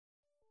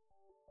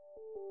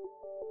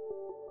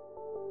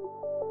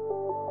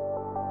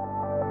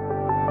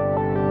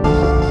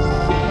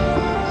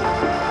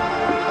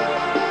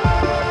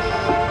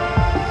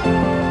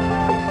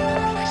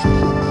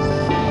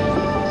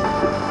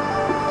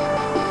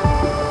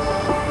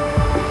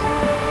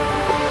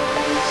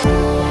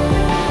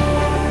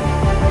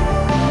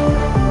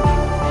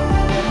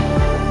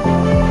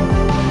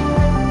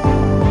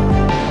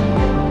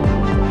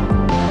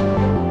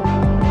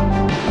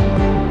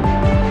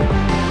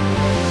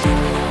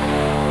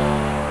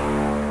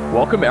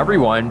Welcome,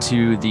 everyone,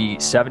 to the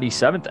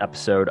 77th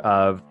episode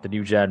of the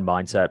New Gen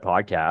Mindset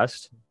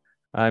Podcast.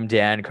 I'm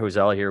Dan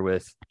Kozel here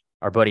with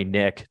our buddy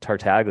Nick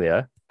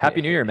Tartaglia.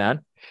 Happy New Year, man.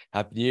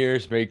 Happy New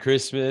Year's, Merry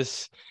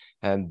Christmas.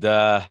 And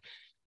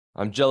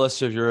I'm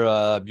jealous of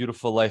your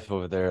beautiful life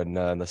over there in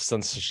the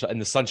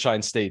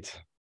Sunshine State.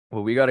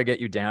 Well, we got to get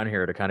you down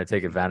here to kind of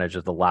take advantage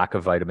of the lack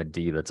of vitamin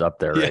D that's up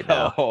there right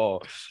now.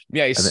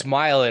 I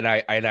smile and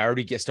I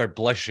already start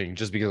blushing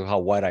just because of how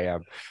white I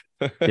am.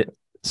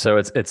 So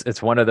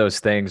it's one of those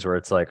things where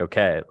it's like,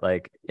 okay,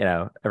 like, you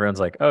know, everyone's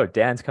like, oh,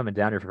 Dan's coming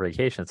down here for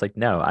vacation. It's like,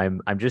 no,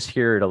 I'm just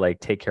here to like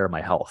take care of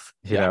my health,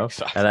 you know?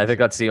 Exactly. And I think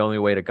that's the only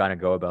way to kind of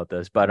go about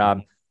this. But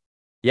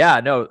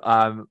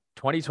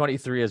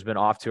 2023 has been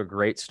off to a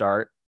great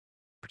start,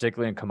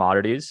 particularly in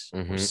commodities.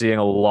 We're seeing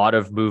a lot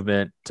of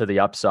movement to the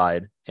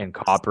upside in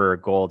copper,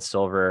 gold,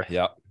 silver.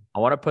 Yeah. I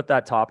want to put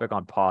that topic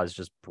on pause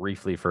just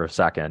briefly for a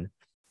second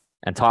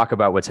and talk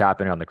about what's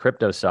happening on the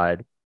crypto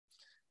side.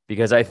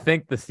 Because I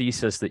think the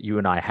thesis that you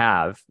and I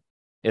have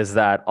is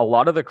that a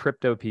lot of the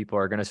crypto people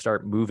are going to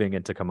start moving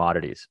into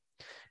commodities.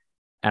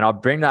 And I'll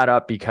bring that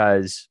up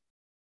because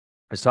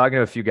I was talking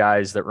to a few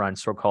guys that run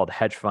so-called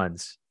hedge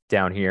funds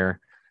down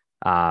here,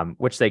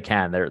 which they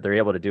can. They're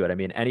able to do it. I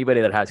mean, anybody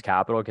that has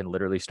capital can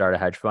literally start a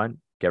hedge fund,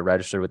 get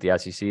registered with the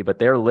SEC, but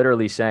they're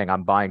literally saying,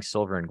 I'm buying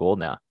silver and gold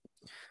now.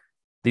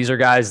 These are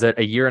guys that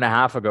a year and a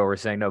half ago were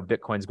saying, no,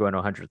 Bitcoin's going to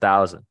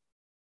 100,000.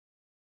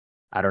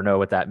 I don't know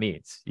what that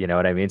means. You know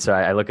what I mean? So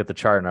I look at the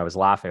chart and I was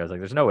laughing. I was like,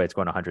 there's no way it's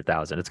going to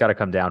 100,000. It's got to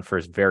come down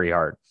first very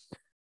hard.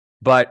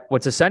 But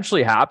what's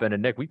essentially happened,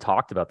 and Nick, we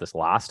talked about this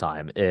last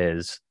time,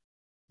 is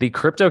the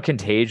crypto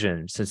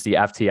contagion since the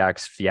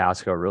FTX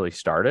fiasco really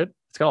started.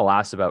 It's going to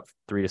last about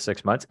 3 to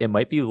 6 months. It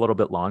might be a little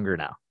bit longer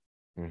now.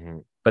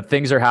 But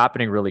things are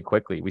happening really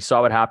quickly. We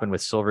saw what happened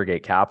with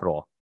Silvergate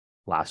Capital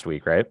last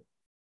week, right?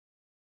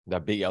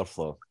 That big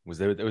outflow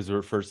it was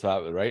the first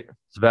thought, right?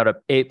 It's about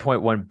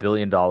 $8.1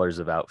 billion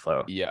of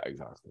outflow. Yeah,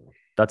 exactly.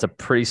 That's a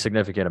pretty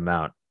significant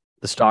amount.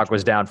 The stock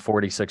was down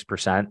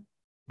 46%.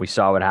 We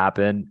saw what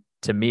happened.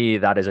 To me,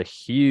 that is a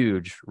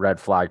huge red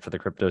flag for the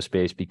crypto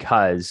space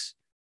because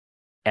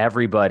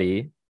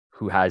everybody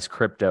who has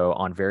crypto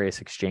on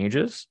various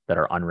exchanges that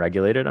are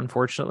unregulated,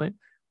 unfortunately,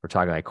 we're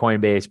talking like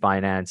Coinbase,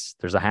 Binance,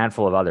 there's a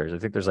handful of others. I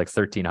think there's like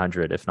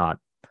 1,300, if not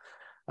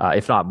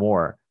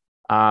more.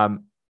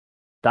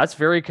 That's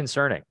very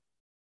concerning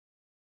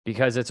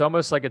because it's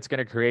almost like it's going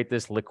to create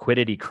this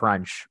liquidity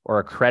crunch or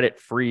a credit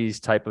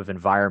freeze type of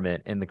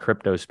environment in the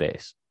crypto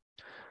space.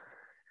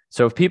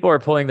 So if people are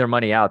pulling their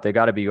money out, they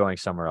got to be going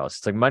somewhere else.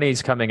 It's like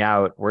money's coming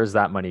out. Where's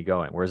that money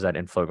going? Where's that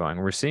inflow going?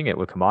 We're seeing it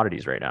with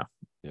commodities right now.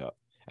 Yeah.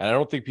 And I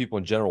don't think people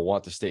in general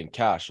want to stay in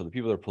cash. So the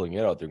people that are pulling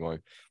it out, they're going,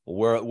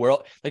 well, where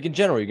like in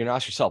general, you're going to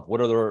ask yourself, what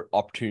other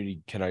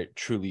opportunity can I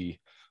truly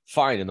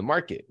find in the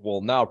market?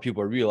 Well, now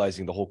people are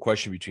realizing the whole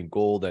question between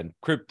gold and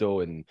crypto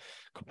and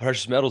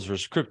precious metals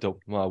versus crypto.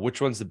 Which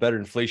one's the better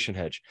inflation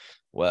hedge?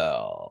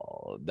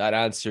 Well, that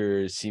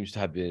answer seems to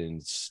have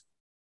been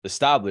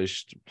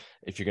established.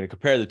 If you're going to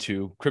compare the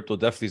two, crypto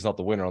definitely is not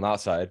the winner on that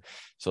side.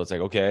 So it's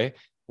like, okay,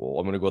 well,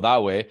 I'm going to go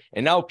that way.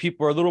 And now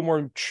people are a little more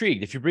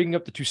intrigued. If you're bringing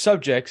up the two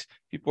subjects,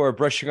 people are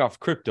brushing off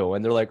crypto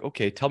and they're like,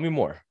 okay, tell me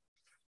more.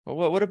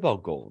 Well, what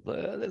about gold?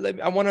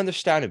 I want to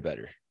understand it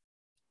better.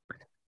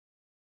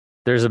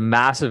 There's a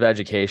massive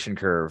education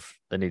curve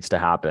that needs to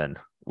happen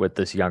with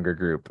this younger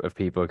group of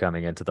people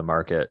coming into the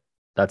market.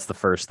 That's the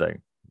first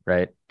thing,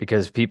 right?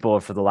 Because people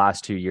for the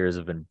last 2 years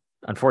have been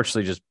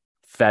unfortunately just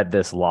fed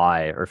this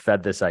lie or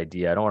fed this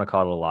idea. I don't want to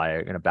call it a lie.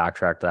 I'm going to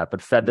backtrack that,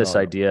 but fed this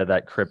idea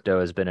that crypto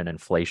has been an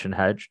inflation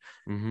hedge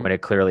when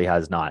it clearly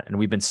has not. And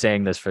we've been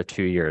saying this for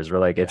 2 years. We're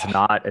like, it's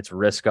not, it's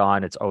risk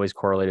on. It's always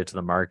correlated to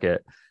the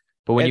market.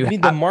 But when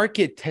the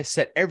market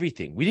set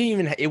everything, you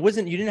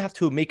didn't have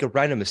to make a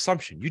random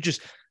assumption.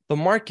 The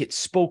market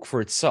spoke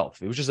for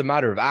itself. It was just a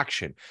matter of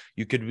action.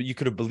 You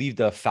could have believed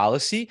a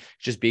fallacy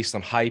just based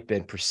on hype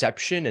and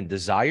perception and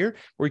desire,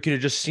 or you could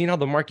have just seen how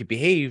the market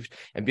behaved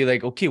and be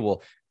like, okay,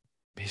 well,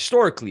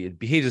 historically it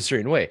behaves a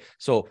certain way.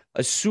 So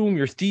assume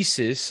your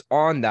thesis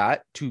on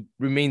that to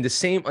remain the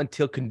same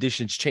until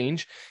conditions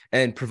change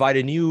and provide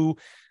a new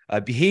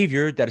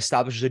behavior that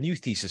establishes a new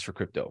thesis for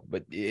crypto.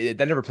 But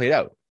that never played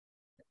out.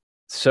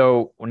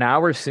 So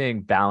now we're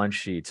seeing balance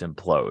sheets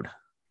implode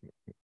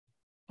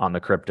on the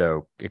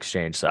crypto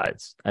exchange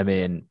sides. I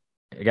mean,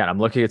 again, I'm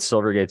looking at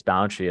Silvergate's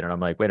balance sheet and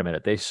I'm like, wait a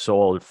minute, they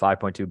sold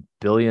 $5.2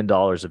 billion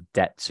of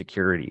debt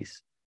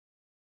securities.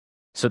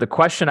 So the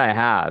question I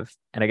have,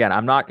 and again,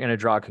 I'm not going to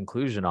draw a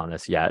conclusion on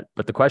this yet,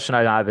 but the question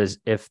I have is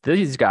if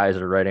these guys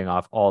are writing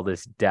off all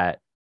this debt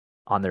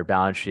on their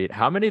balance sheet,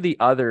 how many of the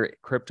other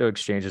crypto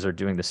exchanges are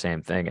doing the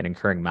same thing and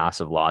incurring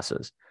massive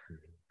losses?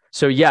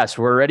 So yes,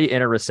 we're already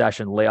in a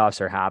recession. Layoffs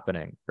are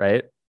happening,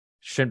 right?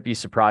 Shouldn't be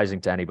surprising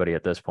to anybody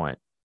at this point.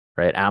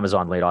 Right,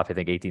 Amazon laid off, I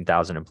think,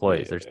 18,000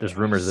 employees. There's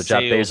rumors that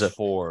Jeff Bezos,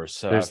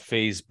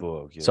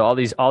 Facebook, so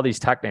all these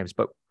tech names,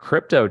 but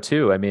crypto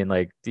too. I mean,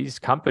 like these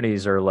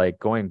companies are like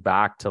going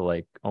back to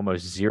like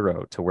almost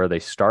zero to where they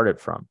started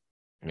from.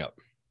 Yep.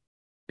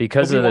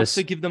 Because Nobody of wants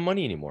this, to give them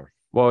money anymore.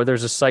 Well,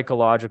 there's a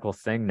psychological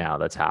thing now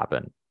that's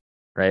happened,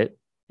 right?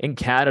 In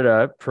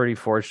Canada, pretty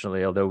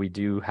fortunately, although we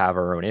do have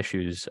our own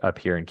issues up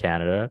here in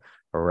Canada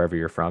or wherever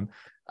you're from,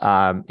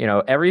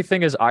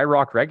 everything is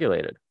IROC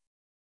regulated.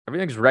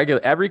 Everything's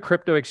regular. Every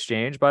crypto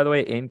exchange, by the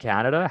way, in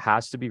Canada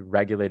has to be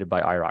regulated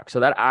by IROC. So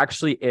that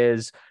actually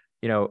is,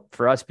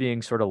 for us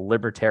being sort of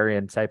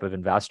libertarian type of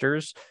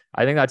investors,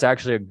 I think that's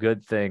actually a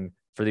good thing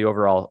for the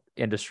overall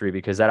industry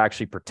because that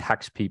actually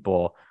protects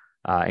people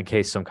in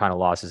case some kind of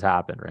losses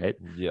happen, right?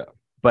 Yeah.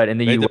 But in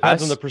the US, it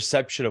depends on the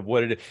perception of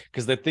what it is.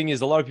 Because the thing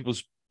is, a lot of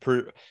people's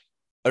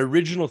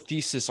original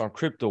thesis on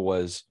crypto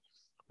was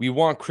we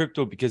want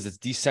crypto because it's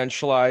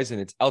decentralized and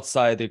it's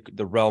outside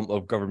the realm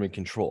of government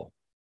control.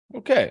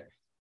 Okay,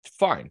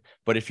 fine.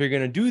 But if you're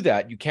going to do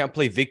that, you can't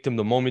play victim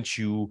the moment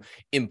you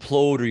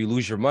implode or you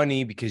lose your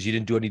money because you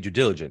didn't do any due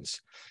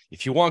diligence.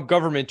 If you want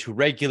government to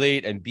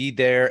regulate and be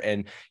there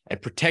and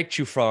protect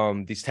you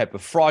from this type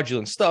of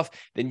fraudulent stuff,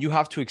 then you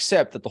have to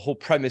accept that the whole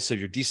premise of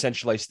your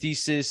decentralized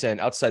thesis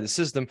and outside the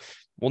system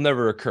will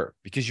never occur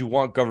because you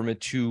want government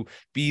to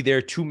be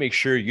there to make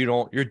sure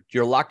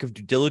your lack of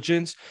due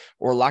diligence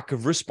or lack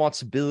of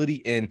responsibility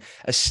in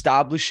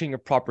establishing a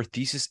proper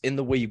thesis in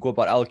the way you go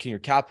about allocating your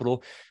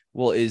capital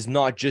is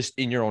not just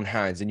in your own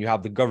hands and you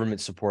have the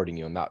government supporting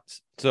you on that.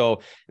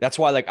 So that's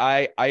why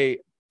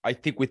I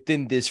think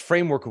within this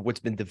framework of what's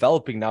been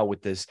developing now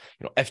with this,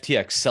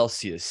 FTX,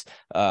 Celsius,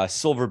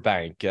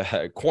 Silverbank,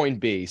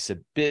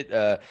 Coinbase,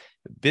 Bitfinance?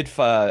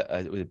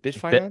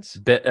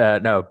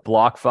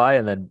 BlockFi,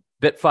 and then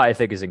BitFi, I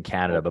think, is in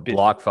Canada, but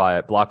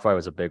BlockFi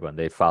was a big one.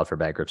 They filed for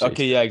bankruptcy.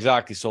 Okay, yeah,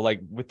 exactly. So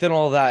like within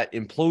all that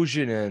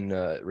implosion and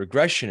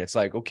regression, it's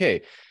like,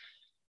 okay,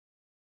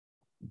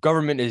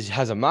 government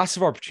has a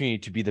massive opportunity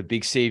to be the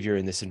big savior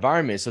in this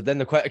environment. So then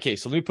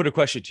so let me put a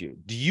question to you.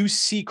 Do you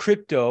see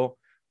crypto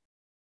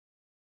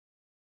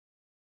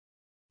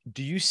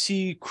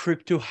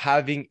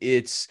having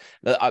its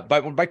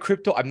by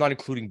crypto? I'm not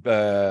including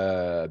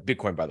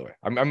Bitcoin, by the way.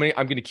 I'm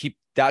going to keep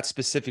that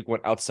specific one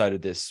outside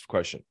of this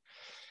question.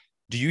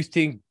 Do you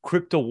think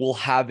crypto will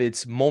have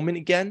its moment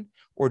again,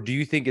 or do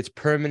you think it's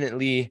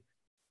permanently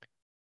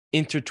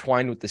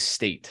intertwined with the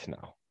state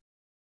now?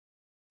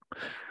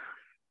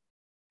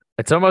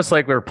 It's almost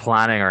like we're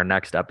planning our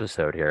next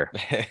episode here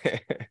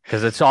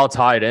because it's all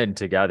tied in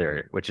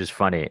together, which is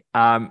funny.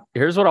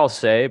 Here's what I'll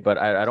say, but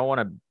I don't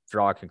want to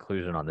draw a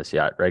conclusion on this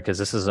yet, right? Because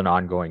this is an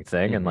ongoing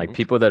thing. Mm-hmm. And like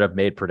people that have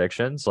made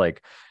predictions,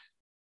 like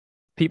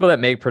people that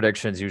make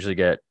predictions usually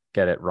get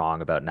it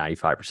wrong about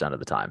 95% of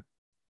the time,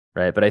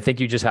 right? But I think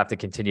you just have to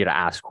continue to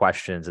ask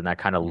questions and that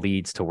kind of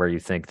leads to where you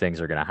think things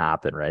are going to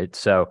happen, right?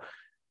 So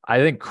I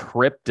think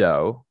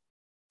crypto,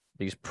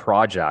 these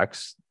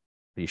projects,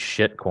 these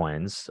shit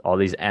coins, all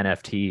these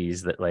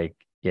NFTs that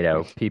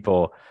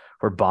people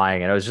were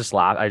buying. And I was just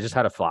I just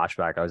had a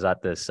flashback. I was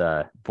at this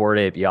Bored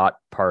Ape yacht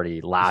party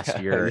last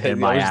year in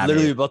Miami. I was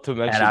literally about to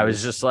mention, and I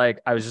was just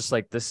like,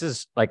 this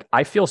is like,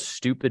 I feel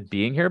stupid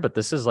being here, but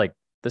this is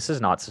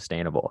not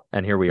sustainable.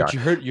 And here we are.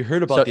 You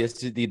heard about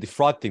the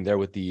fraud thing there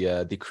with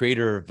the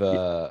creator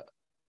of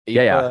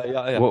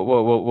yeah.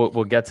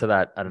 We'll get to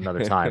that at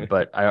another time.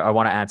 But I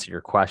want to answer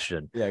your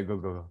question. Yeah,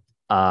 go.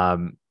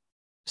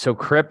 So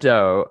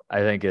crypto, I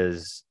think,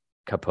 is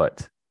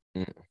kaput,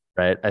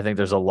 right? I think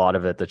there's a lot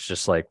of it that's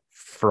just like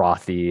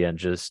frothy and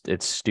just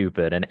it's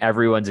stupid. And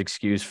everyone's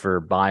excuse for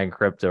buying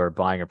crypto or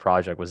buying a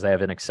project was they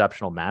have an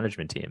exceptional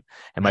management team.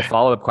 And my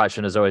follow-up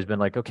question has always been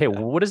like, okay,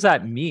 well, what does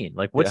that mean?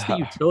 Like, what's the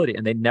utility?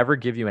 And they never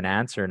give you an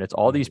answer. And it's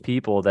all these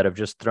people that have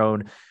just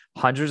thrown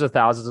hundreds of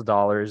thousands of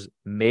dollars,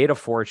 made a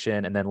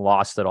fortune, and then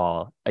lost it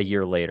all a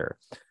year later.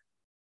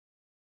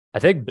 I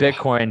think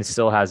Bitcoin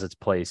still has its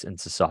place in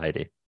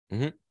society.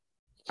 Mm-hmm.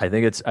 I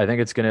think it's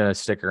going to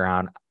stick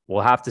around.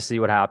 We'll have to see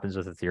what happens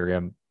with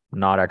Ethereum. I'm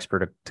not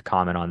expert to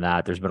comment on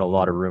that. There's been a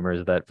lot of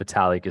rumors that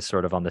Vitalik is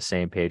sort of on the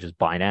same page as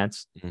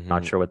Binance. Mm-hmm.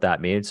 Not sure what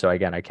that means. So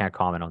again, I can't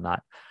comment on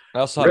that. I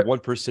also had one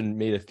person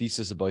made a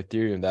thesis about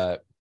Ethereum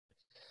that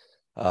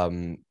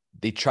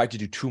they tried to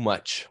do too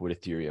much with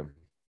Ethereum.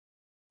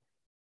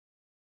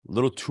 A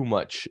little too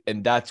much,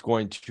 and it's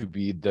going to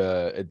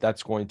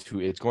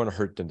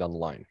hurt them down the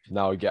line.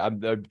 Now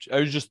again,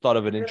 I just thought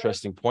of an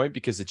interesting point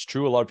because it's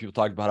true. A lot of people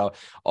talk about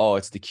how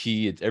it's the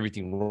key,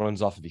 everything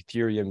runs off of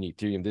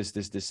Ethereum,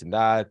 this and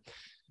that.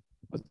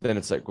 But then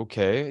it's like,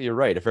 okay, you're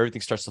right. If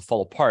everything starts to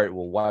fall apart,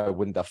 well, why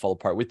wouldn't that fall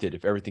apart with it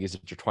if everything is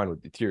intertwined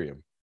with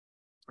Ethereum?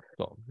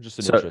 So just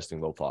an interesting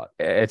little thought.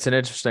 It's an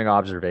interesting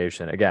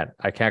observation. Again,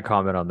 I can't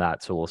comment on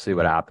that, so we'll see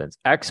what happens.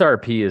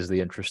 XRP is the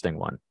interesting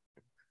one,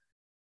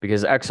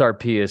 because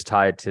XRP is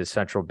tied to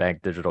central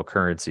bank digital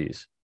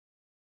currencies,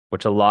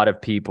 which a lot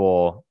of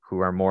people who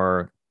are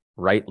more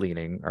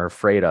right-leaning are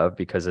afraid of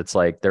because it's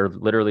like they're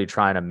literally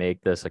trying to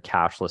make this a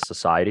cashless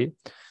society.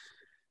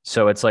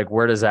 So it's like,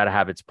 where does that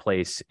have its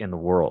place in the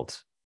world,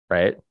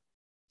 right?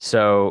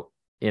 So,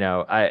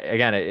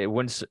 it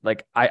wouldn't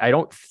like, I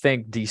don't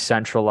think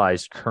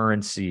decentralized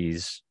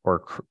currencies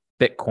or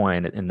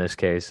Bitcoin in this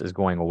case is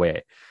going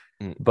away.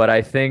 But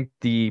I think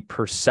the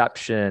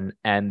perception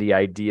and the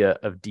idea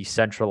of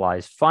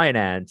decentralized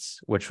finance,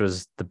 which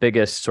was the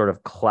biggest sort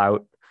of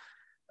clout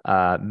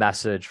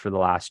message for the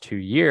last 2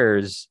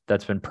 years,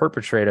 that's been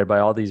perpetrated by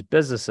all these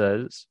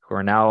businesses who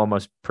are now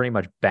almost pretty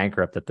much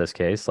bankrupt at this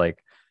case.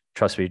 Like,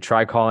 trust me,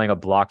 try calling a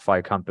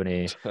BlockFi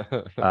company,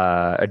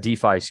 a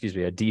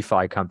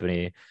DeFi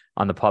company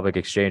on the public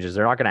exchanges.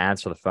 They're not going to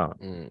answer the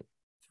phone.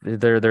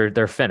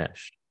 They're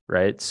finished,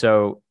 right?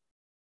 So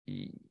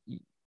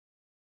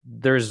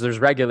there's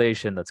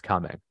regulation that's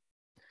coming.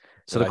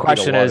 So the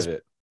question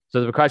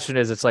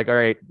is, it's like, all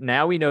right,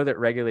 now we know that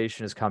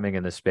regulation is coming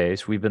in this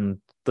space.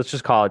 Let's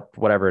just call it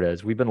whatever it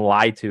is. We've been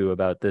lied to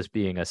about this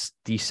being a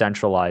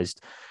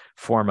decentralized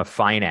form of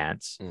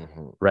finance,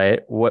 right?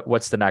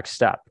 What's the next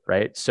step,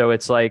 right? So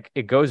it's like,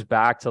 it goes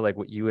back to like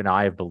what you and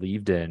I have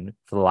believed in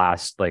for the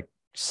last like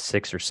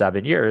 6 or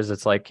 7 years.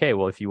 It's like, okay,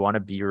 well, if you want to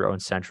be your own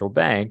central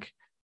bank,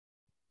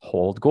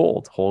 hold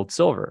gold, hold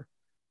silver.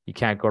 You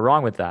can't go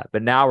wrong with that.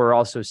 But now we're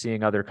also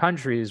seeing other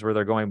countries where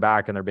they're going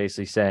back and they're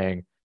basically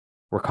saying,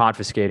 we're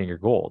confiscating your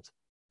gold.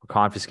 We're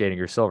confiscating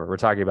your silver. We're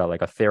talking about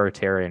like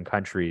authoritarian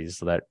countries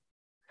that,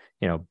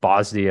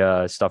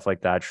 Bosnia, stuff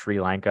like that.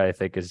 Sri Lanka, I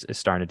think, is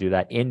starting to do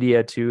that.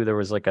 India, too. There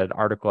was like an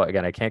article,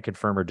 again, I can't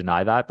confirm or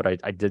deny that, but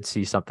I did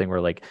see something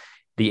where like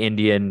the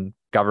Indian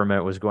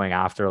government was going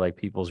after like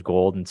people's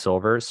gold and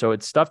silver. So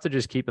it's stuff to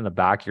just keep in the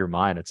back of your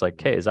mind. It's like,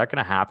 hey, is that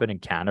going to happen in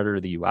Canada or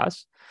the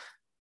US?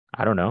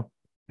 I don't know.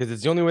 Because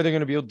it's the only way they're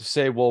going to be able to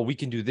say, well, we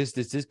can do this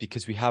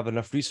because we have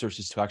enough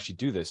resources to actually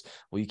do this.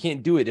 Well, you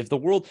can't do it. If the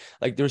world,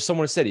 like there's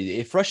someone who said,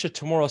 if Russia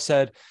tomorrow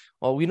said,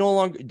 well, we no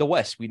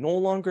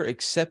longer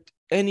accept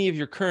any of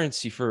your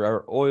currency for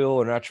our oil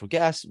or natural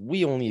gas.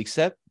 We only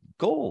accept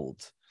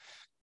gold.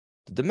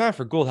 The demand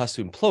for gold has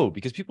to implode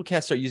because people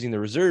can't start using their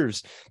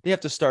reserves. They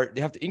have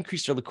to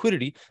increase their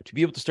liquidity to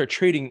be able to start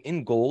trading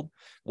in gold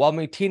while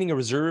maintaining a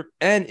reserve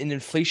and an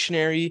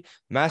inflationary,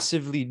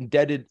 massively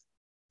indebted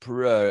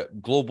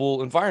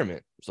global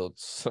environment. So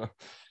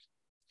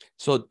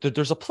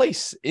there's a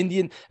place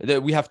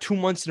that we have 2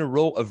 months in a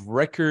row of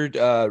record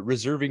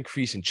reserve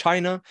increase in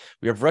China.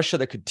 We have Russia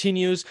that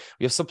continues.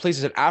 We have some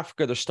places in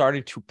Africa that are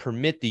starting to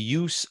permit the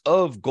use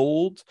of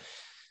gold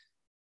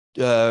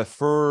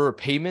for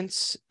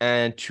payments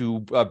and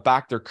to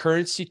back their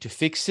currency to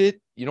fix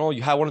it.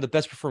 You had one of the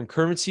best performing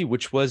currency,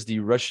 which was the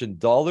Russian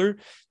dollar,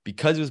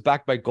 because it was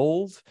backed by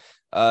gold.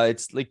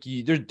 It's like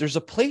there's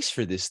a place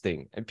for this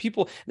thing, and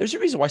there's a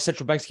reason why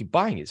central banks keep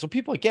buying it. So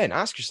people, again,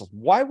 ask yourself,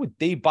 why would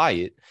they buy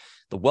it?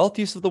 The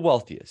wealthiest of the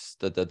wealthiest,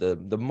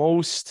 the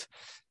most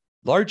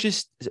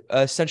largest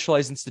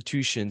centralized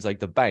institutions like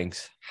the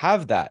banks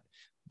have that,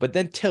 but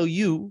then tell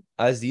you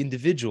as the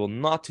individual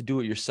not to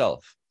do it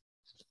yourself.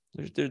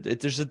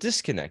 There's a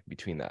disconnect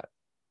between that.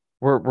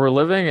 We're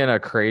living in a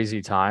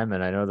crazy time,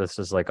 and I know this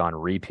is like on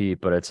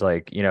repeat, but it's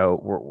like,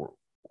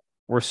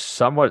 we're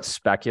somewhat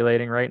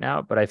speculating right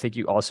now, but I think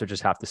you also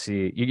just have to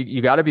see,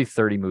 you got to be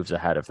 30 moves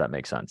ahead, if that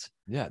makes sense.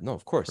 Yeah, no,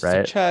 of course. Right?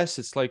 It's like chess.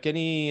 It's like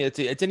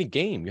it's any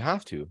game. You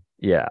have to.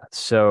 Yeah.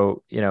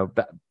 So, I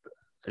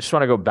just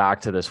want to go back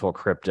to this whole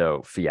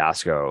crypto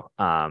fiasco.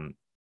 And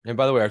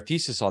by the way, our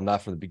thesis on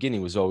that from the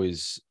beginning was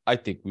always, I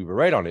think we were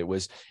right on it,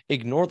 was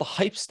ignore the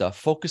hype stuff,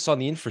 focus on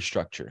the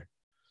infrastructure.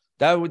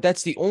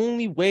 That's the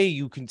only way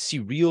you can see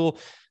real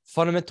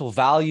fundamental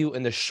value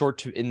in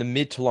the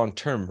mid to long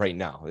term right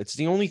now. It's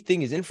the only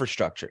thing is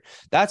infrastructure.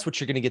 That's what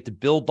you're going to get to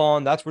build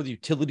on. That's where the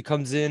utility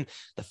comes in,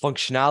 the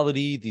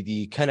functionality,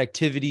 the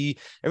connectivity.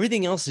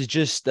 Everything else is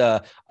just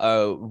a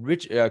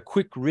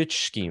quick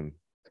rich scheme.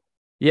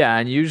 Yeah.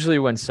 And usually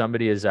when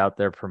somebody is out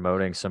there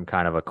promoting some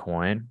kind of a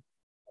coin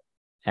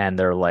and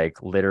they're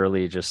like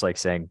literally just like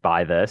saying,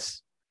 buy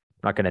this,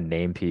 I'm not going to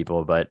name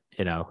people, but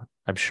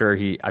I'm sure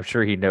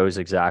he knows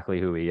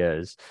exactly who he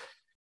is.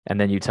 And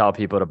then you tell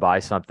people to buy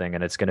something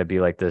and it's going to be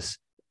like this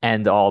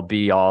end all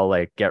be all,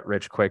 like get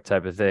rich quick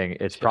type of thing.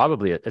 It's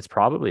probably a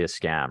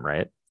scam,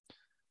 right?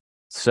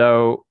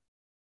 So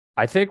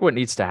I think what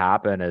needs to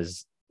happen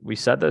is, we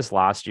said this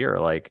last year,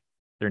 like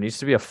there needs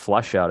to be a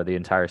flush out of the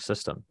entire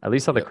system, at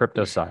least on the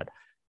crypto side,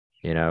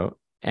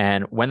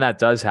 and when that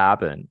does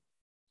happen,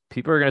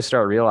 people are going to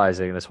start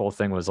realizing this whole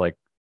thing was like,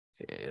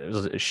 it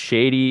was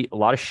shady, a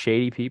lot of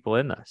shady people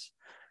in this.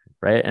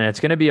 Right. And it's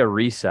going to be a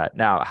reset.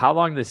 Now, how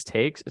long this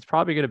takes, it's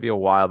probably going to be a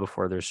while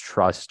before there's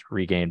trust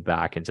regained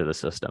back into the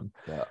system.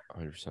 Yeah,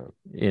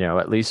 100%.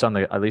 At least on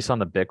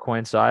the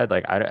Bitcoin side,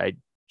 like I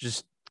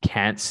just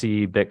can't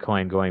see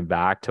Bitcoin going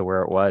back to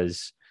where it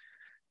was,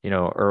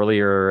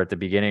 earlier at the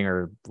beginning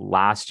or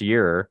last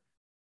year,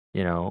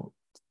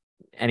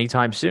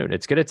 anytime soon.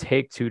 It's going to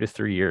take 2 to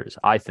 3 years,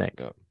 I think.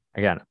 Yeah.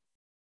 Again,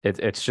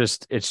 it's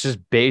just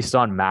based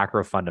on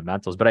macro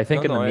fundamentals. But I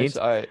think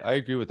I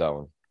agree with that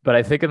one. But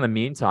I think in the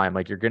meantime,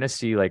 like you're going to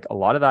see like a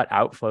lot of that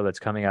outflow that's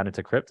coming out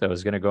into crypto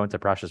is going to go into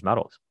precious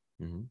metals.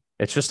 Mm-hmm.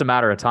 It's just a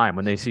matter of time.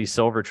 When they see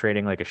silver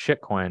trading like a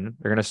shit coin,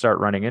 they're going to start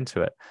running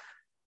into it.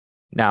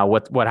 Now,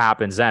 what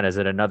happens then? Is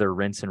it another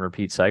rinse and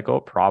repeat cycle?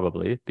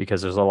 Probably,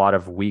 because there's a lot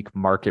of weak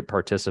market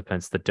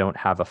participants that don't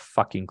have a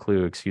fucking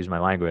clue, excuse my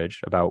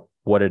language, about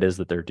what it is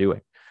that they're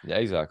doing. Yeah,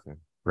 exactly.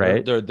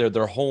 Right.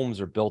 Their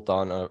homes are built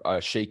on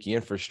a shaky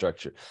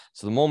infrastructure.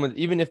 So the moment,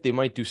 even if they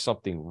might do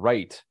something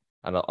right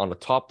on a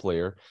top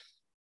layer,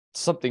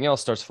 something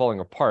else starts falling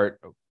apart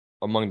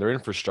among their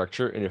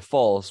infrastructure and it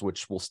falls,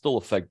 which will still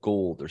affect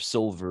gold or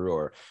silver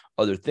or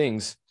other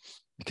things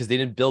because they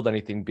didn't build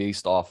anything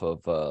based off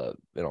of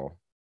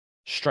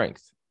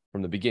strength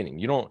from the beginning.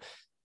 You don't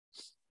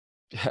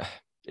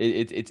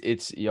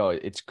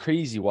it's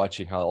crazy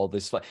watching how all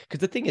this, because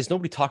the thing is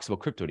nobody talks about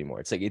crypto anymore.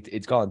 It's like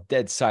it's gone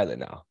dead silent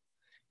now.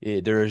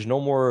 There's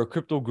no more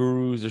crypto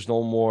gurus. There's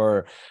no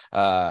more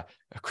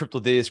crypto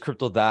this,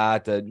 crypto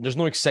that. There's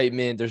no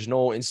excitement. There's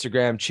no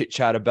Instagram chit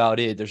chat about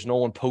it. There's no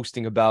one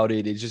posting about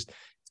it. It's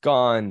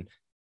gone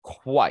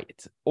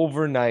quiet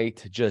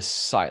overnight, just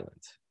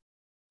silent.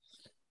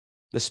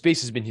 The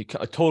space has been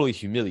totally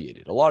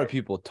humiliated. A lot of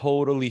people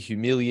totally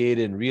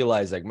humiliated and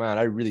realize like, man,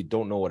 I really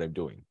don't know what I'm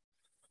doing.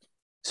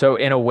 So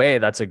in a way,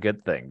 that's a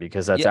good thing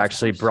because that's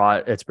actually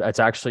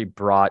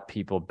brought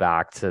people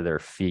back to their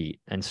feet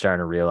and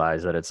starting to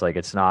realize that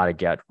it's not a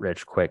get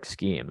rich quick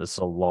scheme. This is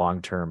a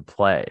long-term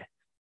play,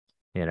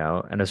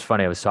 And it's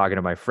funny. I was talking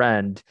to my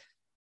friend.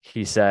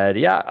 He said,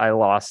 yeah, I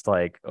lost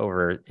like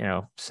over,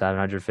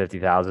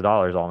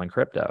 $750,000 all in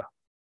crypto.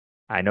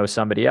 I know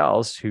somebody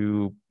else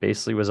who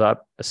basically was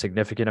up a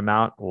significant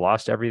amount,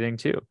 lost everything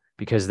too,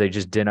 because they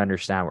just didn't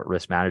understand what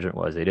risk management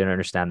was. They didn't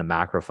understand the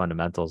macro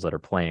fundamentals that are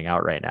playing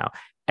out right now.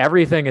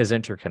 Everything is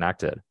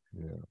interconnected.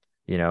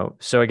 Yeah.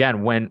 So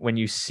again, when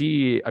you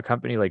see a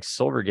company like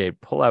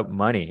Silvergate pull out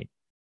money,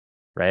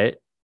 right?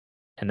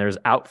 And there's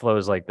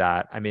outflows like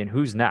that. I mean,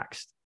 who's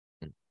next?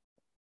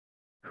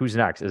 Who's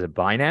next? Is it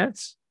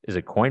Binance? Is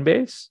it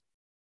Coinbase?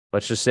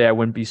 Let's just say I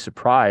wouldn't be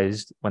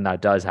surprised when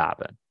that does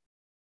happen.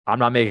 I'm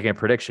not making a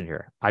prediction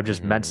here. I'm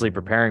just mentally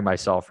preparing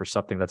myself for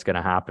something that's going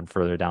to happen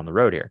further down the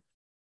road here.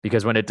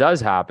 Because when it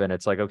does happen,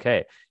 it's like,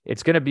 okay,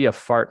 it's going to be a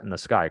fart in the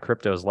sky.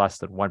 Crypto is less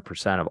than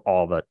 1% of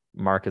all the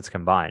markets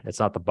combined. It's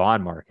not the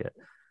bond market.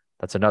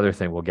 That's another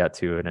thing we'll get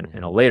to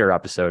in a later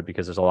episode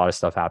because there's a lot of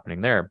stuff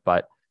happening there.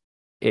 But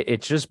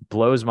it just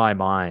blows my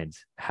mind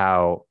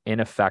how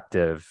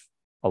ineffective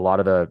a lot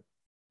of the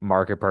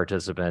market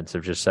participants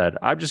have just said,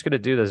 I'm just going to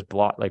do this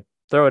block, like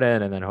throw it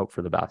in and then hope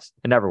for the best.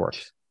 It never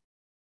works.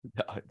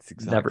 No, it's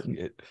exactly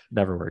it.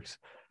 Never works.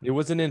 It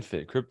was an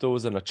infant. Crypto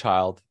wasn't a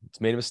child.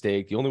 It's made a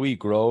mistake. The only way you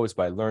grow is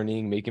by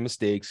learning, making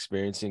mistakes,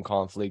 experiencing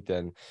conflict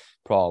and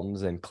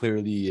problems. And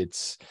clearly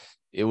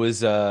it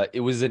was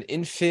an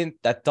infant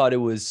that thought it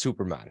was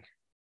Superman.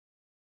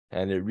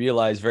 And it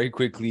realized very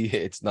quickly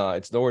it's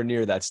nowhere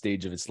near that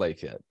stage of its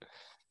life yet.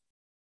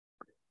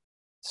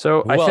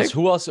 So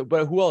who else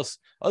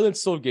other than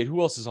Silvergate,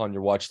 who else is on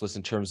your watch list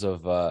in terms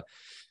of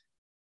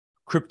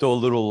crypto, a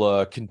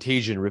little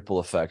contagion ripple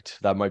effect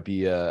that might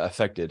be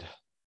affected?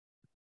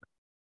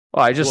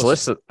 Well, I just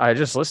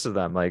listed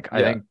them. Like,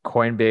 I think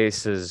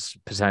Coinbase is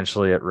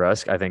potentially at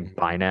risk. I think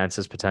Binance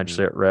is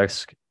potentially at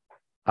risk.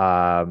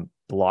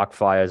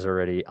 BlockFi is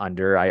already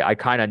under. I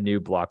kind of knew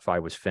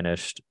BlockFi was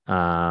finished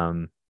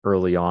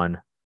early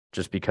on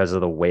just because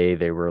of the way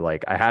they were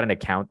like, I had an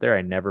account there.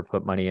 I never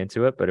put money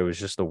into it, but it was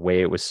just the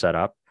way it was set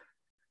up.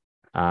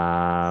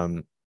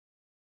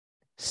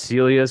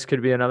 Celsius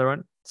could be another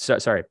one.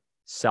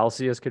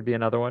 Celsius could be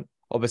another one.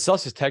 Oh, but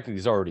Celsius technically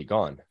is already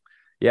gone.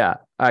 Yeah,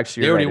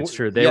 actually, you're right. It's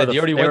true.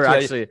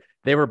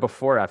 They were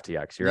before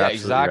FTX. You're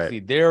absolutely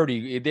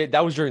right.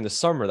 That was during the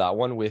summer. That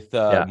one with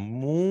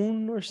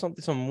Moon or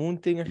something, some Moon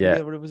thing. I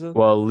forget what it was.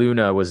 Well,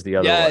 Luna was the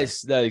other one.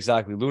 Yes,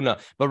 exactly, Luna.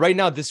 But right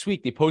now, this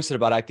week they posted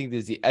about, I think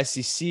there's the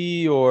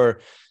SEC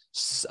or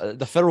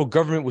the federal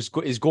government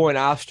is going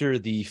after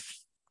the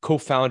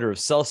co-founder of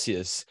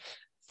Celsius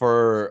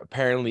for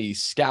apparently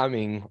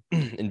scamming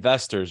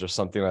investors or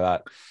something like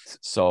that.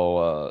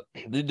 So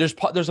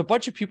there's a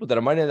bunch of people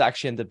that might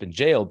actually end up in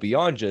jail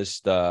beyond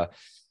just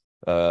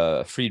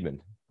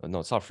Friedman. No,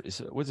 it's not.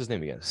 What's his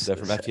name again?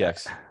 From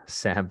FTX.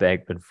 Sam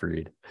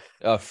Bankman-Fried.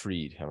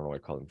 Fried. I don't know why I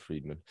call him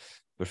Friedman,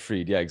 but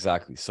Fried. Yeah,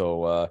 exactly.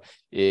 So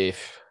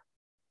if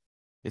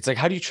it's like,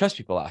 how do you trust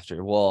people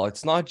after? Well,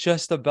 it's not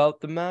just about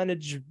the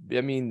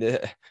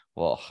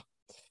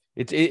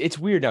It's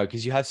weird now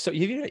because you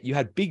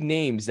had big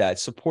names that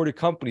supported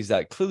companies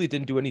that clearly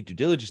didn't do any due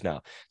diligence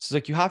now. So it's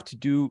like you have to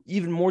do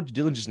even more due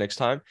diligence next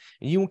time,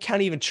 and you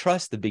can't even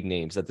trust the big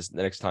names the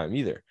next time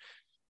either.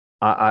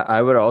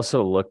 I would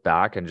also look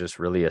back and just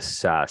really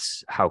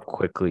assess how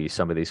quickly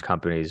some of these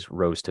companies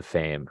rose to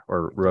fame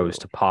or rose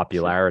to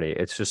popularity.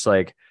 It's just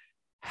like,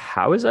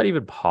 how is that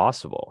even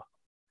possible?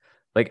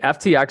 Like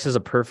FTX is a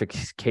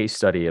perfect case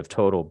study of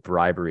total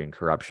bribery and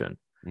corruption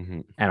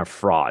and a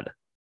fraud.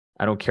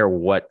 I don't care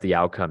what the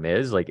outcome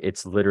is. Like,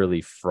 it's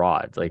literally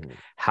fraud. Like,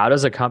 how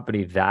does a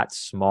company that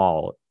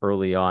small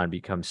early on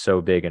become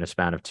so big in a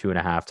span of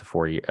 2.5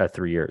 to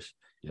 3 years?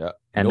 Yeah.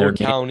 And no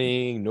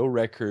accounting, no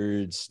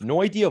records,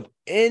 no idea of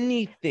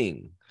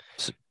anything.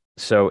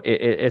 So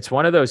it's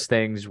one of those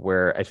things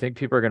where I think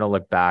people are going to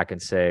look back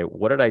and say,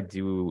 what did I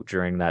do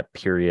during that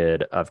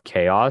period of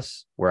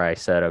chaos where I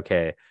said,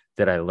 okay,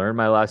 did I learn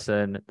my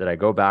lesson? Did I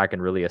go back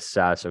and really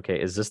assess,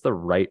 okay, is this the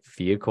right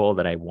vehicle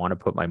that I want to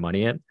put my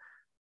money in?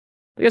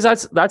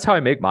 Because that's how I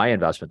make my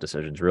investment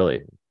decisions,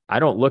 really. I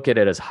don't look at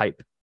it as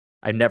hype.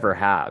 I never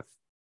have.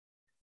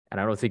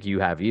 And I don't think you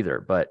have either.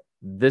 But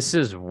this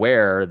is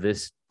where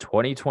this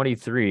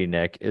 2023,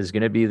 Nick, is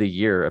going to be the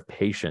year of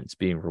patience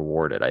being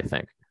rewarded, I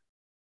think.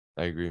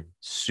 I agree.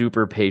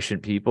 Super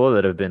patient people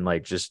that have been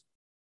like just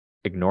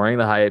ignoring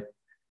the hype,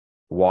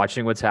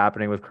 watching what's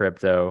happening with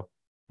crypto,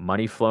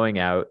 money flowing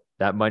out.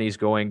 That money's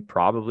going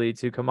probably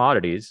to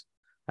commodities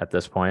at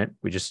this point.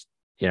 It's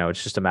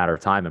just a matter of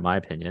time, in my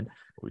opinion.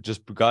 We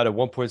just got a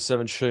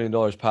 $1.7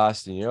 trillion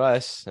passed in the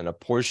US, and a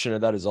portion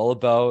of that is all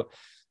about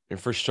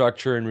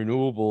infrastructure and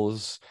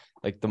renewables.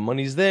 Like the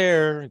money's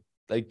there.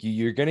 Like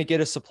you're going to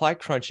get a supply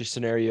crunch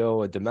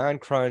scenario, a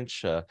demand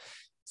crunch.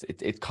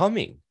 It's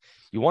coming.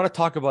 You want to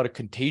talk about a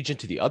contagion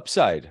to the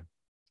upside.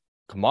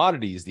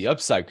 Commodities, the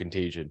upside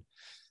contagion.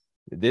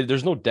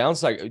 There's no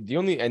downside.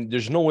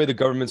 There's no way the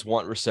governments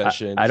want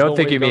recession. I don't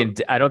think you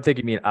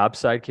mean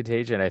upside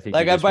contagion. I think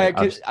like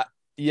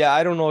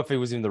I don't know if it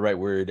was even the right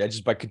word.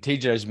 By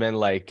contagion, I just meant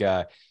like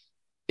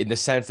in the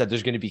sense that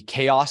there's going to be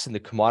chaos in the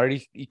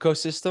commodity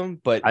ecosystem.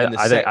 But I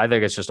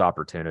think it's just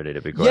opportunity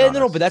to be quite honest.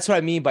 No, but that's what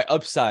I mean by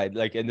upside,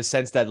 like in the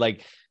sense that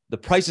like the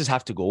prices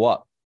have to go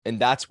up. And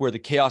that's where the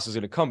chaos is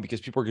going to come because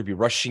people are going to be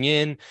rushing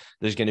in.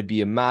 There's going to be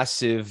a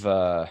massive,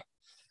 the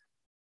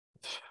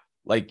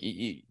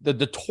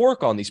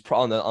torque on these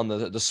on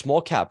the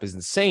small cap is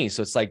insane.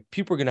 So it's like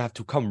people are going to have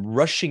to come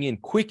rushing in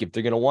quick if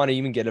they're going to want to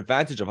even get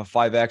advantage of a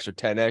 5x or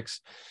 10x.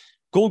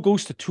 Gold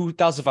goes to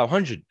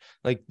 2,500.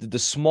 Like the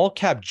small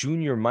cap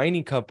junior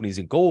mining companies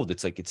in gold,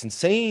 it's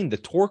insane the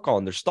torque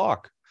on their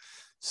stock.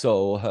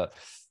 So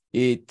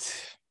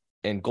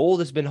and gold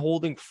has been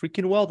holding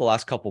freaking well the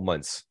last couple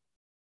months.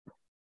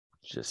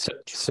 Just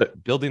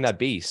building that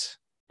base.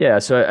 Yeah.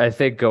 So I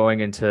think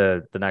going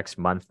into the next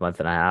month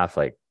and a half,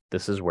 like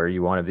this is where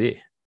you want to be.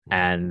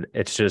 And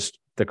it's just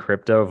the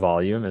crypto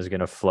volume is going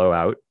to flow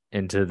out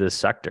into this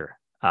sector.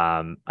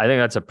 I think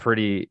that's a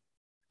pretty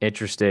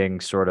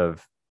interesting sort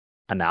of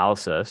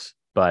analysis,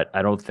 but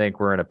I don't think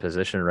we're in a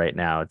position right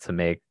now to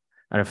make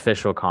an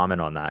official comment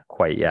on that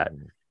quite yet.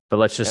 But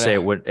let's just say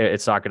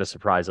it's not going to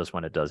surprise us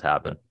when it does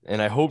happen.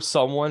 And I hope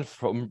someone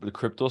from the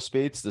crypto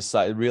space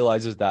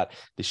realizes that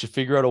they should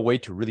figure out a way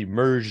to really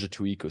merge the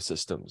two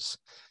ecosystems.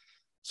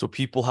 So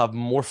people have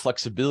more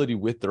flexibility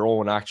with their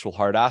own actual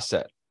hard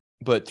asset,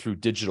 but through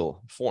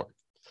digital form.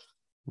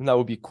 And that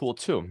would be cool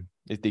too.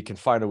 If they can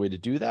find a way to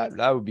do that,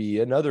 that would be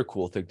another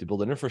cool thing to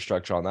build an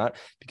infrastructure on that.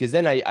 Because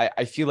then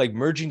I feel like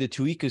merging the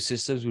two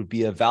ecosystems would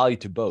be a value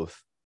to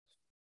both.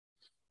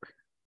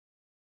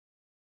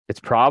 It's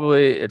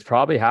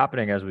probably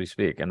happening as we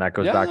speak, and that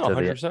goes back to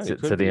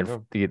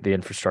the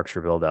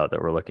infrastructure build out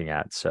that we're looking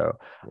at. So,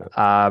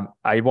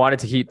 I wanted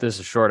to keep this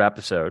a short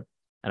episode,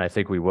 and I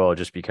think we will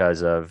just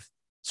because of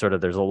sort of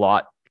there's a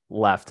lot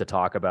left to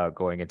talk about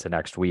going into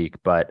next week.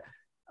 But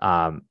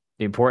the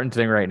important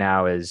thing right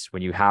now is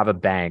when you have a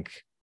bank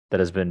that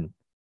has been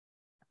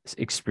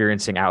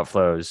experiencing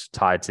outflows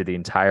tied to the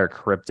entire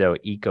crypto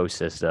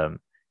ecosystem,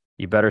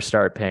 you better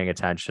start paying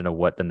attention to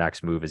what the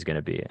next move is going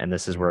to be. And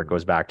this is where it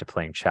goes back to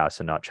playing chess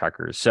and not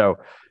checkers. So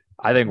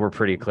I think we're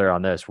pretty clear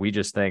on this. We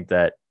just think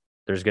that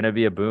there's going to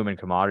be a boom in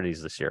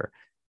commodities this year.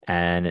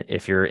 And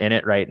if you're in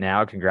it right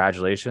now,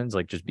 congratulations,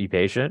 like just be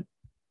patient.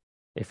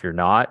 If you're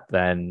not,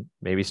 then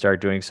maybe start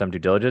doing some due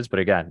diligence. But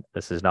again,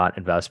 this is not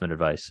investment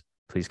advice.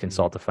 Please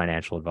consult a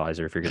financial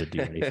advisor if you're going to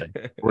do anything.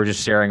 We're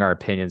just sharing our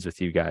opinions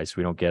with you guys.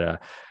 We don't get a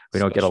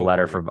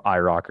letter from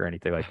IROC or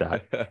anything like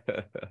that.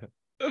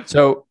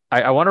 So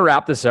I want to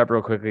wrap this up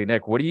real quickly.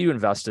 Nick, what are you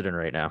invested in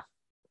right now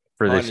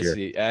for this year?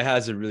 Honestly, it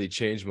hasn't really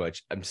changed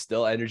much. I'm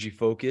still energy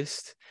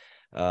focused.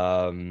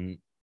 Which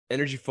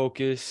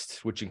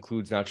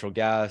includes natural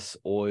gas,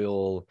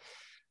 oil,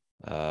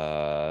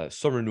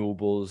 some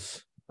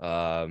renewables,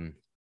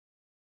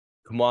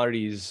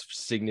 commodities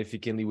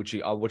significantly, which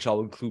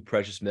I'll include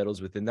precious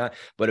metals within that.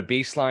 But a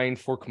baseline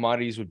for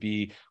commodities would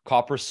be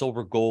copper,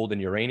 silver, gold,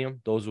 and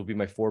uranium. Those will be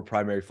my four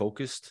primary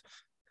focused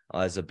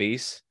as a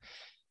base.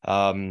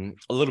 A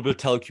little bit of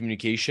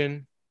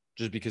telecommunication,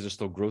 just because there's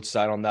still growth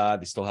side on that.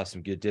 They still have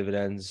some good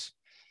dividends.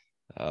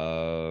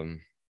 And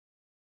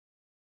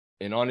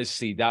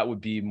honestly, that would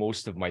be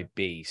most of my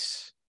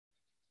base.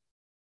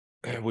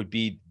 It would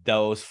be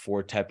those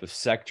four type of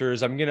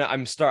sectors. I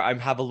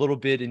have a little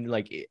bit in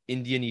like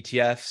Indian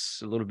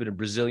ETFs, a little bit of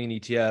Brazilian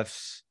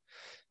ETFs.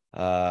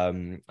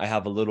 I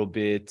have a little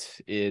bit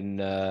in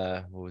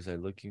what was I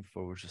looking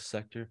for? Which is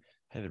sector?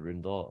 I have it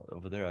written all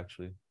over there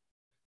actually.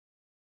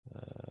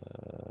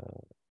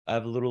 I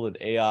have a little in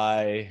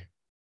AI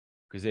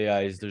because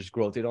there's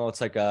growth.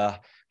 It's like a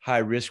high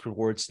risk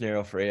reward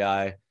scenario for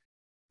AI.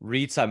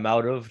 REITs, I'm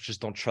out of.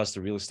 Just don't trust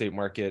the real estate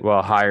market.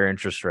 Well, higher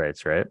interest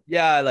rates, right?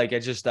 Yeah, like I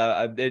just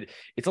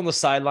it's on the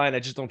sideline. I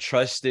just don't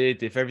trust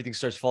it. If everything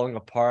starts falling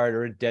apart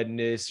or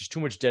indebtedness, there's too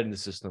much debt in the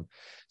system.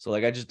 So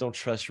like I just don't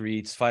trust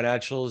REITs,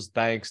 financials,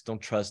 banks.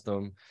 Don't trust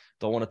them.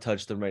 Don't want to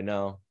touch them right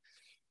now.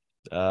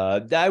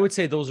 I would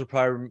say those are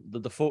probably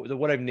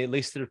what I've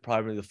listed are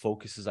probably the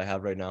focuses I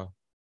have right now.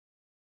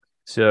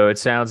 So it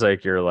sounds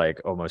like you're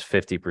like almost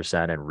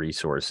 50% in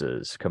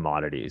resources,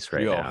 commodities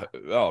right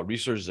now.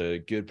 Resources a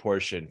good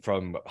portion,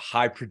 from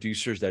high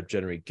producers that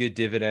generate good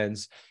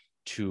dividends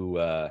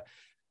to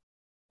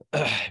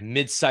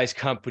mid-sized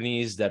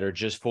companies that are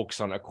just focused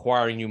on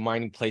acquiring new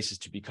mining places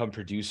to become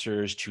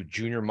producers, to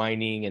junior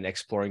mining and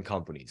exploring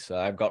companies.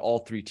 I've got all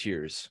three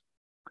tiers.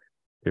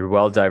 You're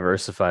well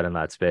diversified in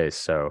that space.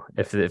 So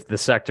if the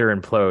sector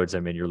implodes,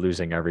 I mean, you're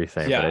losing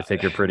everything. Yeah, but I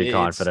think you're pretty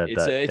confident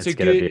that it's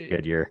going to be a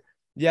good year.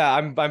 Yeah,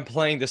 I'm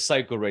playing the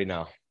cycle right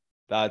now.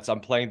 I'm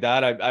playing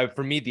that. I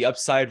for me, the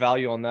upside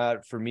value on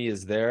that for me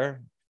is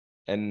there,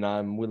 and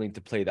I'm willing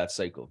to play that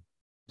cycle.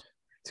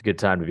 It's a good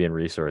time to be in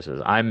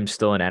resources. I'm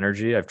still in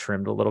energy. I've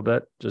trimmed a little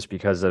bit just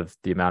because of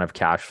the amount of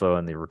cash flow,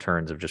 and the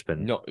returns have just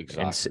been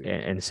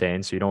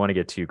insane. So you don't want to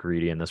get too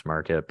greedy in this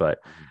market, but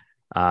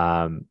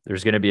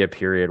there's going to be a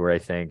period where I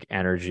think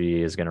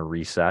energy is going to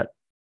reset.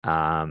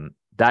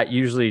 That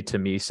usually to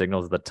me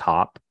signals the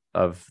top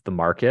of the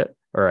market,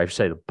 or I should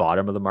say the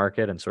bottom of the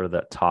market and sort of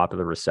the top of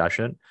the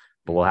recession.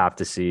 But we'll have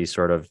to see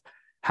sort of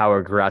how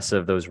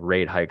aggressive those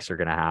rate hikes are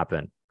going to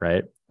happen,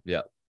 right?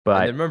 Yeah.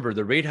 But remember,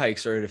 the rate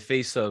hikes are in the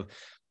face of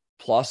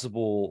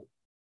plausible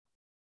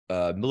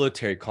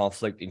military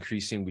conflict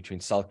increasing between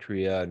South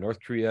Korea, North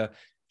Korea,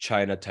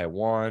 China,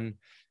 Taiwan,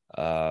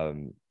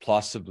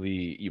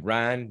 possibly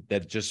Iran,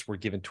 that just were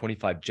given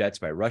 25 jets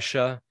by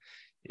Russia.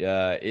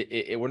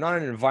 We're not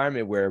in an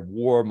environment where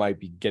war might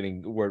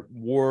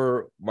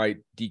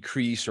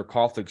decrease or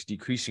conflicts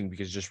decreasing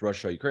because just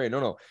Russia, Ukraine.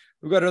 No.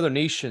 We've got other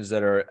nations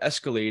that are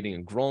escalating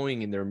and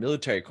growing in their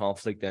military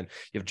conflict. And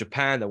you have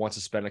Japan that wants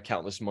to spend a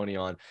countless money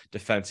on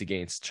defense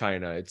against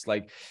China. It's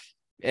like,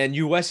 and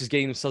US is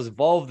getting themselves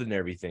involved in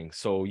everything.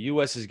 So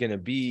US is going to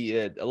be,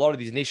 a lot of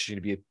these nations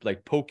are going to be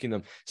like poking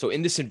them. So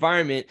in this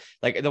environment,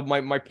 like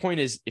my point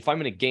is, if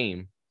I'm in a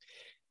game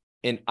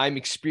and I'm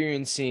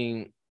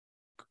experiencing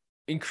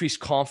increased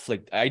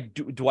conflict,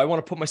 do I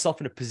want to put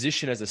myself in a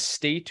position as a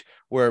state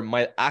where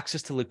my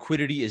access to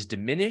liquidity is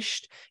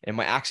diminished and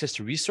my access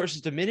to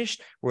resources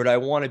diminished, or do I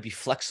want to be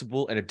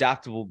flexible and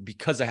adaptable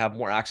because I have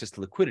more access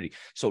to liquidity?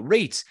 So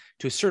rates,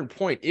 to a certain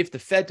point, if the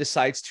Fed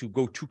decides to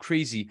go too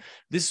crazy,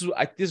 this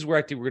is where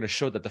I think we're going to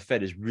show that the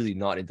Fed is really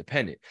not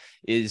independent.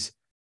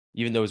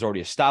 Even though it's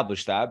already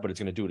established that, but it's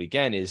going to do it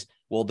again, is,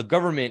 well, the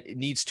government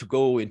needs to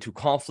go into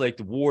conflict,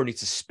 the war needs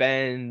to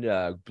spend,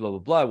 blah, blah,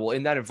 blah. Well,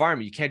 in that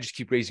environment, you can't just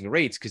keep raising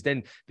rates, because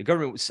then the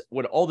government,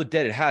 when all the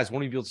debt it has,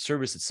 won't even be able to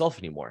service itself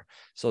anymore.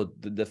 So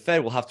the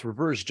Fed will have to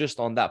reverse just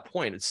on that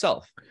point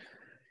itself.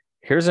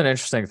 Here's an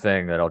interesting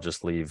thing that I'll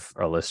just leave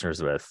our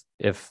listeners with.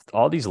 If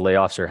all these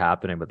layoffs are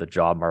happening, but the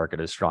job market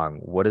is strong,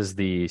 what is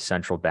the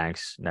central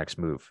bank's next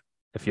move?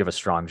 If you have a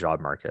strong job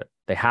market,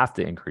 they have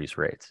to increase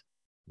rates.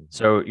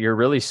 So you're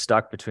really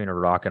stuck between a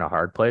rock and a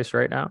hard place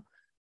right now.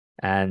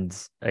 And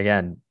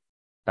again,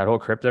 that whole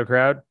crypto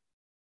crowd,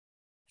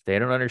 they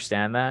don't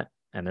understand that.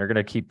 And they're going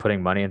to keep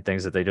putting money in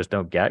things that they just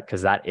don't get,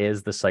 because that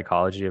is the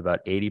psychology of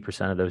about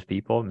 80% of those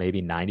people,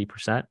 maybe 90%.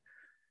 They're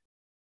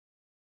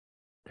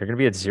going to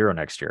be at zero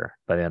next year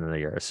by the end of the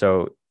year.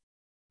 So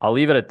I'll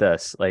leave it at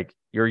this. Like,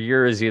 your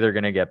year is either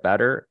going to get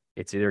better,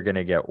 it's either going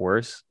to get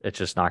worse. It's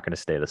just not going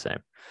to stay the same.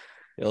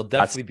 It'll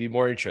definitely be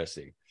more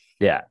interesting.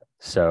 Yeah.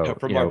 So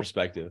from our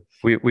perspective,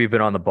 we've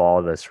been on the ball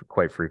of this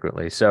quite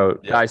frequently. So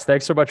guys,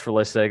 thanks so much for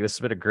listening. This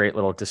has been a great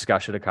little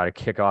discussion to kind of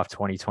kick off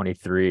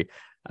 2023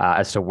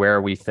 as to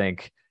where we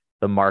think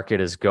the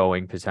market is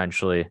going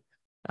potentially.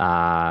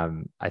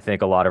 I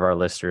think a lot of our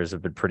listeners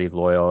have been pretty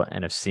loyal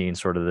and have seen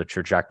sort of the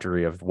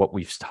trajectory of what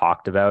we've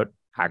talked about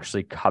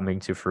actually coming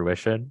to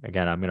fruition.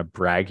 Again, I'm going to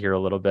brag here a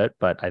little bit,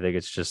 but I think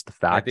it's just the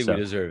fact. I think we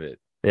deserve it.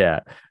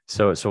 Yeah.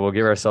 So we'll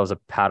give ourselves a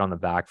pat on the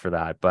back for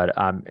that. But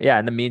yeah,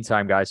 in the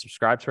meantime, guys,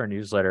 subscribe to our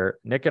newsletter.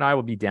 Nick and I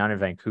will be down in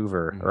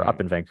Vancouver, or up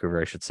in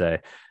Vancouver, I should say,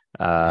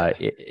 at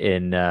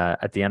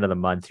the end of the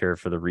month here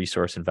for the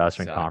Resource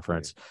Investment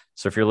Conference.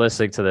 So if you're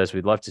listening to this,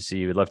 we'd love to see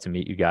you. We'd love to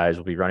meet you guys.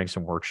 We'll be running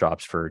some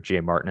workshops for Jay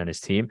Martin and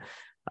his team.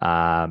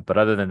 But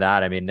other than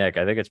that, I mean, Nick,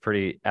 I think it's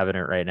pretty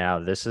evident right now,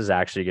 this is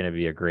actually going to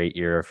be a great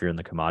year if you're in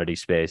the commodity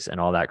space, and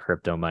all that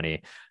crypto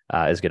money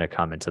is going to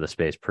come into the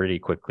space pretty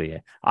quickly,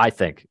 I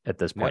think, at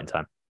this point in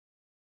time.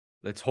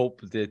 Let's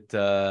hope that,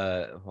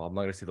 well, I'm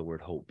not going to say the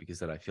word hope, because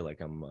then I feel like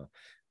I'm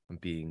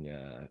being,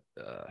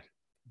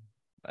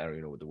 I don't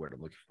even know what the word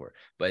I'm looking for,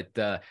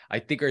 but I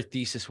think our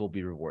thesis will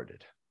be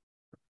rewarded.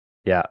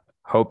 Yeah.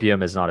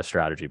 Hopium is not a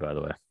strategy, by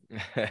the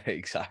way.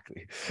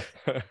 Exactly.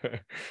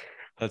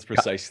 That's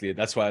precisely it.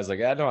 That's why I was like,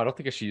 no, I don't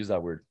think I should use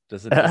that word.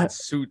 Doesn't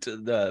suit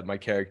my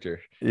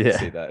character to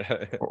say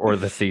that. Or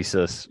the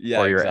thesis,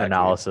 or your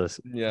analysis.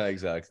 Yeah,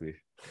 exactly.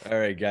 All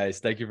right, guys.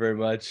 Thank you very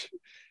much.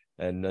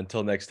 And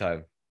until next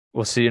time.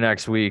 We'll see you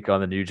next week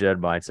on the New Gen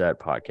Mindset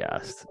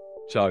podcast.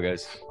 Ciao,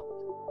 guys.